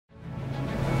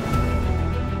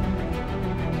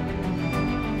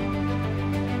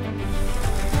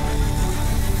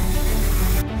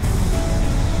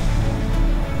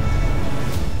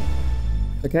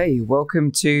Okay,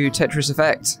 welcome to Tetris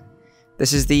Effect.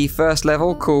 This is the first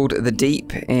level called The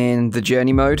Deep in the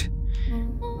Journey mode.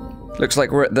 Looks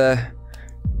like we're at the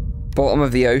bottom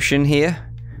of the ocean here,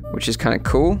 which is kind of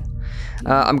cool.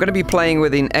 I'm going to be playing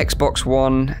with an Xbox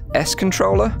One S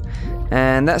controller,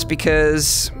 and that's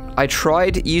because I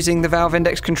tried using the Valve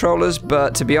Index controllers,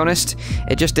 but to be honest,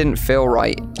 it just didn't feel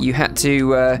right. You had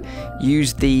to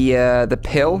use the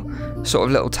pill, sort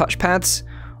of little touchpads,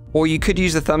 or you could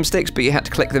use the thumbsticks, but you had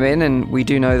to click them in, and we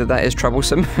do know that that is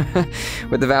troublesome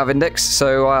with the Valve Index,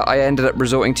 so I ended up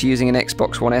resorting to using an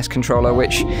Xbox One S controller,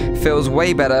 which feels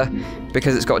way better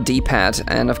because it's got a D-pad,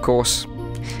 and of course,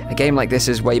 a game like this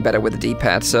is way better with a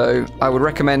D-pad, so I would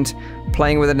recommend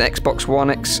playing with an Xbox One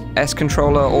S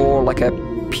controller or like a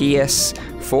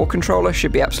PS4 controller,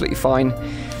 should be absolutely fine.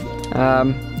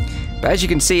 But as you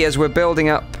can see, as we're building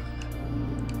up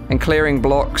and clearing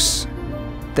blocks,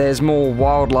 there's more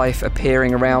wildlife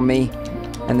appearing around me,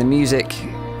 and the music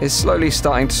is slowly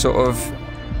starting to sort of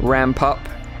ramp up,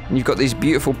 and you've got these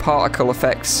beautiful particle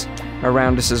effects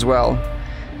around us as well.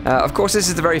 Of course, this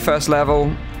is the very first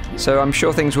level, so I'm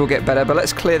sure things will get better, but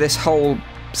let's clear this whole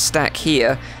stack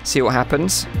here, see what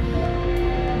happens.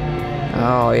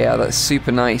 Oh yeah, that's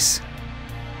super nice.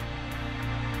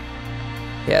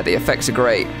 Yeah, the effects are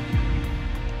great.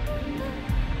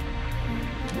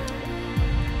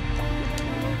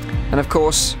 And of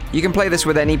course, you can play this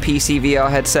with any PC VR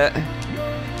headset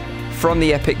from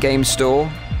the Epic Games Store.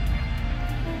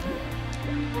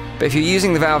 But if you're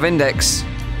using the Valve Index,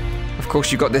 of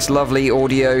course you've got this lovely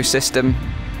audio system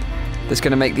that's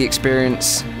going to make the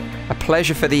experience a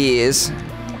pleasure for the ears.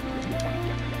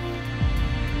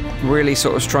 Really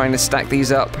sort of trying to stack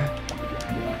these up.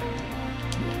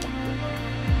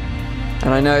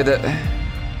 And I know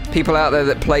that people out there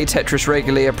that play Tetris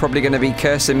regularly are probably going to be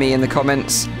cursing me in the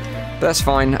comments. But that's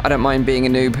fine, I don't mind being a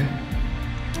noob.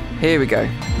 Here we go.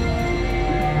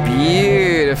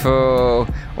 Beautiful!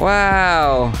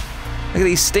 Wow! Look at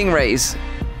these stingrays.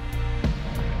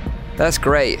 That's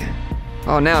great.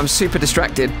 Oh, now I'm super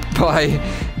distracted by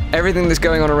everything that's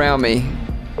going on around me.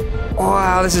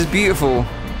 Wow, this is beautiful.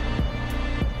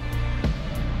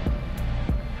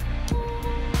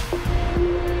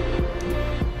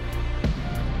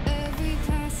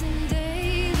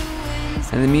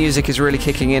 And the music is really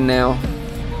kicking in now.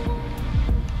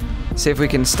 See if we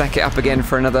can stack it up again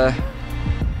for another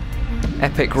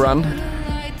epic run.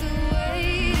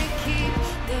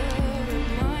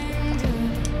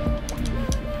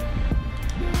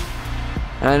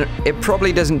 And it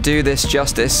probably doesn't do this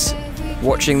justice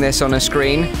watching this on a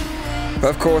screen, but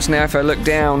of course now if I look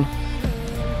down,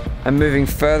 I'm moving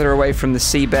further away from the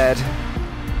seabed.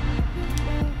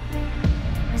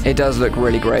 It does look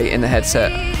really great in the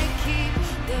headset.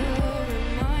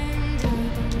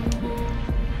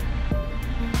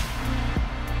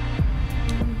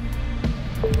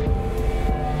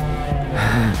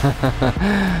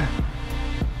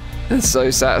 It's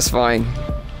so satisfying.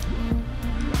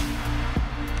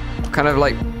 Kind of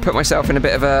like put myself in a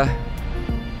bit of a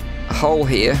hole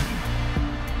here.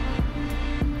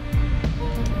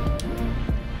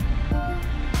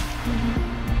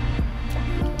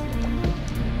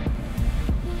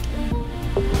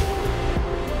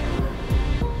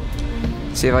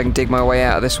 See if I can dig my way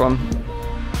out of this one.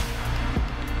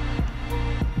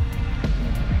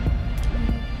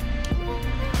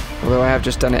 Although I have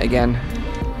just done it again.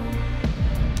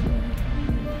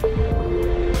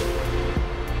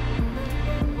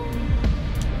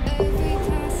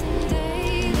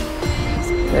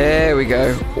 There we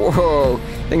go. Whoa,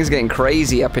 things are getting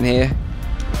crazy up in here.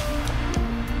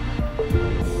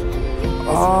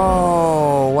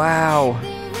 Oh, wow.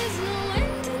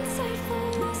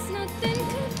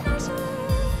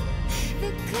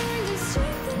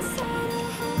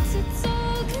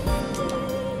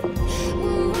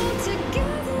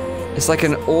 It's like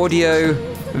an audio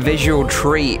visual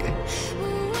treat.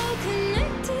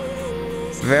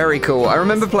 Very cool. I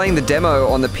remember playing the demo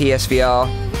on the PSVR,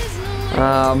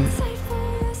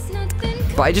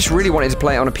 but I just really wanted to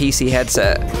play it on a PC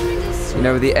headset, you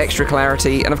know, with the extra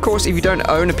clarity. And of course, if you don't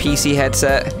own a PC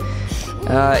headset,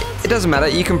 it doesn't matter.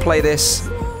 You can play this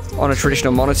on a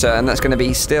traditional monitor, and that's going to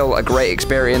be still a great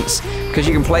experience because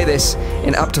you can play this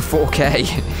in up to 4K,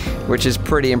 which is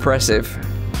pretty impressive.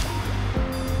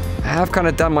 I have kind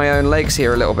of done my own legs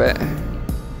here a little bit.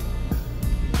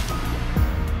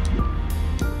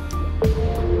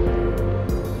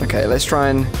 Okay, let's try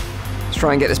and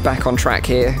get this back on track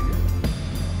here.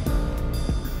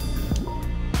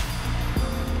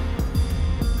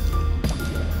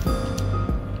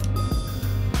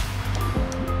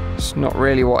 It's not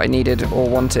really what I needed or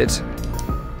wanted,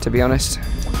 to be honest.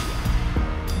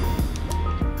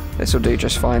 This will do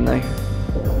just fine, though.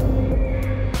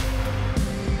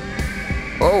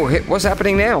 Oh, what's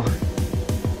happening now?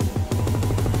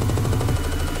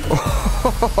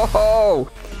 Oh,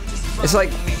 it's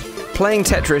like playing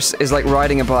Tetris is like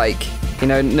riding a bike. You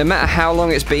know, no matter how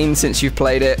long it's been since you've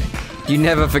played it, you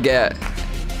never forget.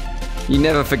 You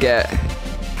never forget.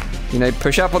 You know,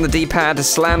 push up on the D-pad to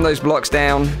slam those blocks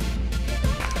down.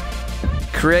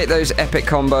 Create those epic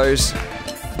combos.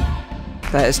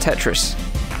 That is Tetris.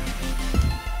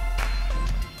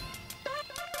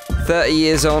 30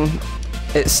 years on,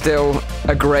 it's still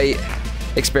a great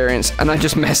experience, and I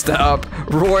just messed that up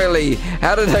royally.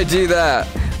 How did I do that?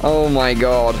 Oh my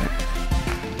god.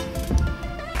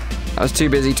 I was too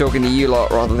busy talking to you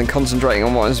lot rather than concentrating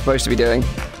on what I'm supposed to be doing.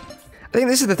 I think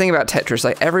this is the thing about Tetris,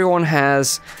 like everyone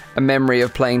has a memory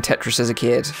of playing Tetris as a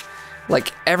kid.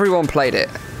 Like everyone played it.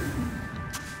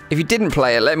 If you didn't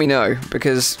play it, let me know,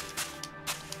 because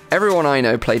everyone I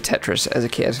know played Tetris as a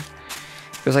kid.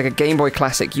 It was like a Game Boy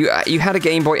classic. You had a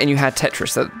Game Boy and you had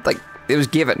Tetris. That, like, it was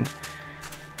given.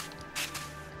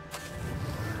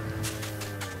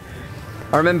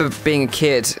 I remember being a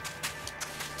kid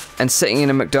and sitting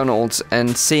in a McDonald's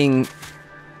and seeing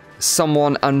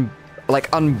someone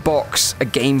unbox a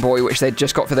Game Boy which they'd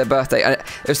just got for their birthday. And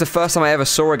it was the first time I ever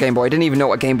saw a Game Boy. I didn't even know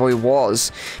what a Game Boy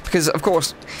was. Because, of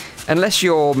course, unless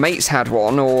your mates had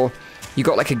one or you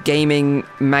got like a gaming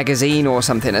magazine or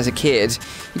something as a kid,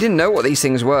 you didn't know what these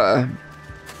things were.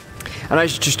 And I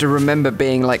just remember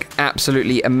being like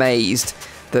absolutely amazed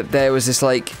that there was this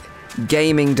like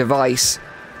gaming device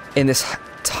in this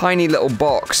tiny little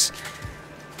box,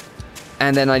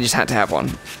 and then I just had to have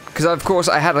one. Because of course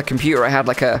I had a computer, I had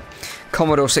like a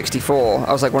Commodore 64,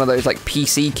 I was like one of those like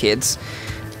PC kids,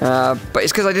 but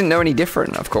it's because I didn't know any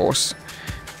different, of course.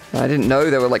 I didn't know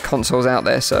there were like consoles out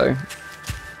there, so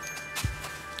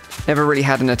never really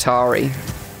had an Atari.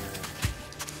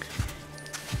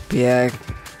 But yeah,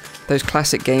 those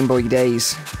classic Game Boy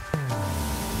days.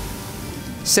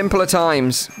 Simpler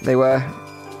times, they were.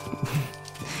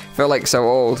 Feel like so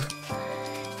old.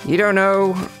 You don't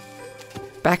know,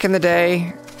 back in the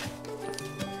day,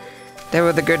 they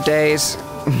were the good days.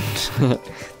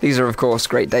 These are, of course,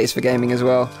 great days for gaming as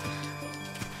well.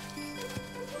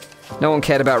 No one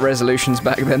cared about resolutions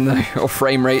back then, though, or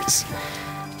frame rates.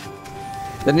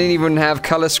 They didn't even have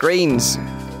color screens.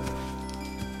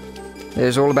 It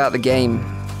was all about the game.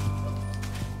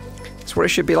 That's what it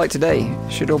should be like today.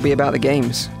 It should all be about the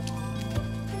games.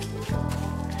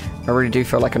 I really do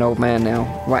feel like an old man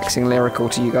now, waxing lyrical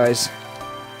to you guys.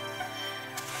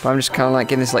 But I'm just kind of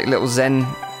like in this like little zen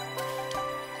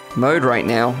mode right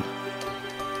now.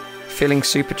 Feeling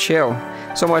super chill.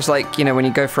 It's almost like, you know, when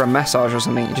you go for a massage or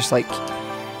something, you just like,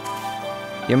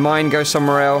 your mind goes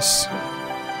somewhere else.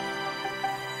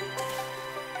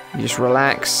 You just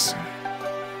relax.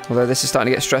 Although this is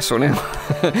starting to get stressful now.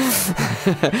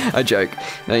 I joke.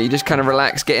 No, you just kind of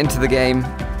relax, get into the game.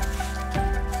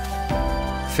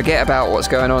 Forget about what's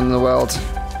going on in the world.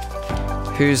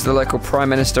 Who's the local prime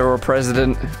minister or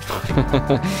president?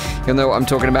 You'll know what I'm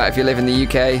talking about if you live in the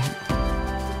UK.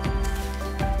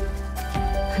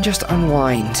 And just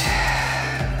unwind.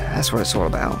 That's what it's all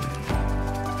about.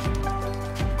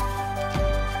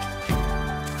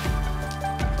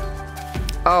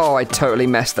 Oh, I totally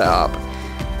messed that up.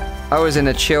 I was in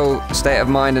a chill state of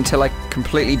mind until I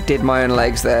completely did my own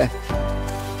legs there.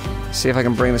 See if I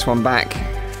can bring this one back.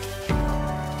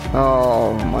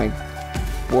 Oh my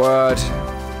word.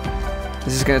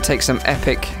 This is going to take some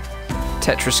epic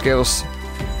Tetris skills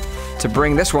to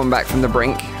bring this one back from the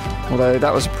brink. Although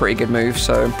that was a pretty good move,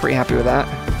 so I'm pretty happy with that.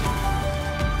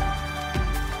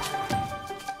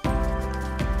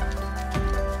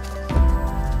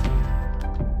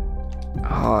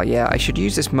 Oh yeah, I should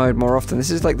use this mode more often.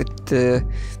 This is like the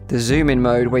zoom in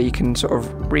mode where you can sort of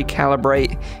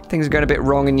recalibrate. If things are going a bit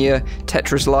wrong in your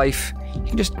Tetris life, you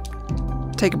can just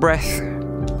take a breath,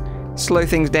 slow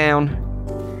things down,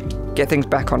 get things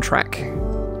back on track.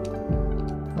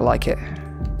 I like it.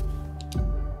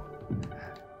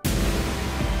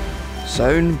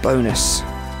 Zone bonus.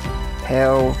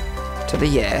 Hell to the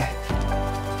yeah.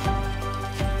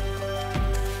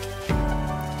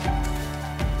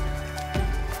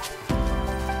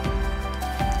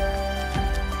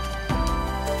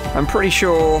 I'm pretty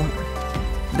sure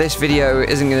this video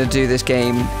isn't going to do this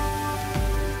game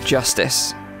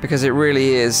justice, because it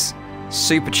really is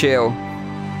super chill.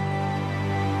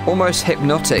 Almost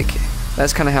hypnotic.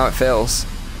 That's kind of how it feels.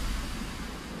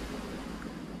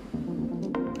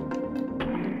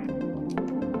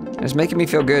 It's making me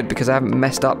feel good because I haven't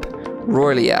messed up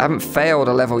royally yet. I haven't failed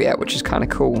a level yet, which is kind of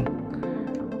cool.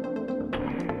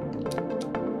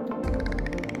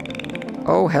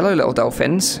 Oh, hello, little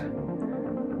dolphins.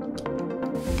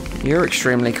 You're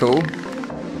extremely cool.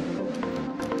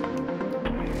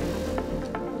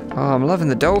 Oh, I'm loving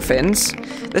the dolphins.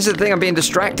 This is the thing, I'm being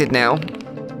distracted now.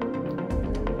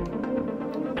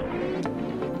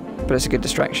 But it's a good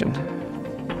distraction.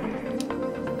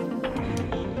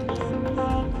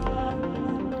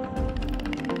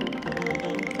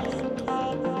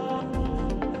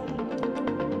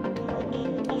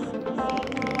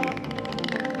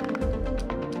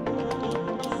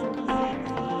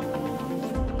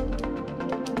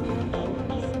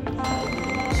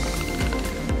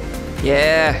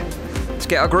 Yeah, let's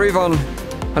get our groove on,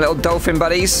 my little dolphin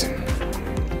buddies.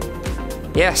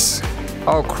 Yes.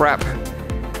 Oh crap.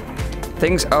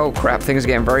 Oh crap, things are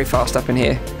getting very fast up in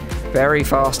here. Very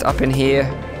fast up in here.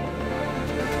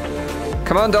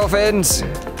 Come on, dolphins.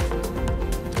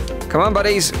 Come on,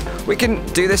 buddies. We can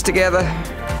do this together.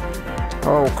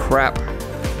 Oh crap.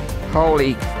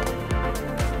 Holy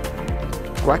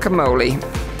guacamole.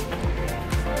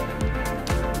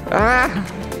 Ah!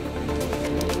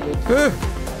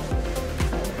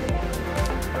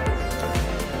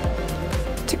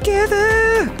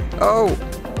 Together! Oh!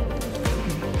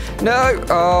 No!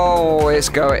 Oh, it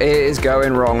is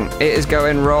going wrong. It is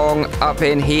going wrong up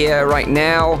in here right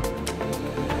now.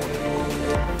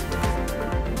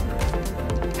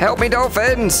 Help me,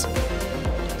 dolphins!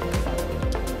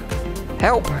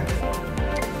 Help!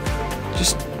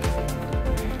 Just...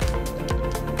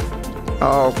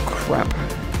 Oh, crap.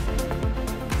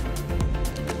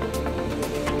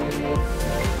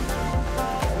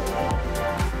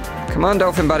 Come on,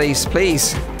 dolphin buddies,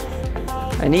 please.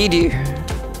 I need you.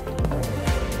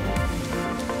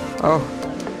 Oh.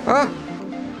 Ah!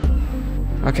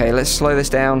 Okay, let's slow this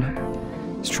down.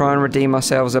 Let's try and redeem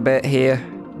ourselves a bit here.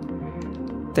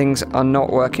 Things are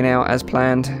not working out as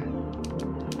planned.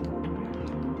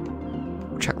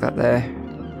 Chuck that there.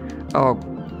 Oh,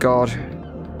 God.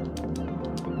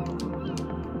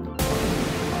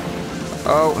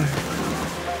 Oh.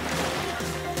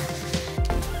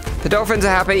 The dolphins are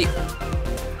happy.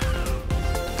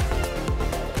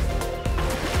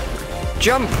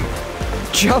 Jump!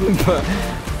 Jump!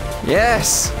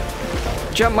 Yes!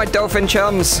 Jump, my dolphin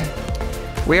chums!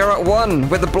 We are at one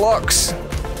with the blocks.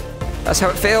 That's how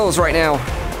it feels right now.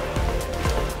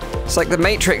 It's like the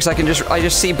Matrix, I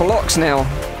just see blocks now.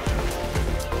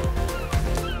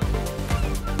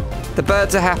 The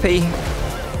birds are happy.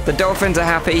 The dolphins are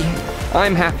happy.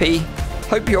 I'm happy.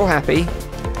 Hope you're happy.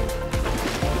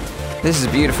 This is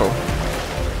beautiful.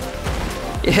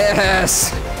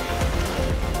 Yes!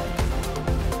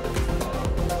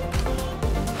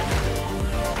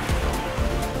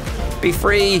 Be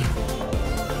free.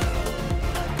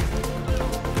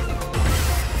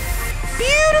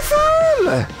 Beautiful!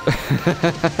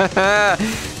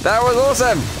 That was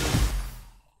awesome!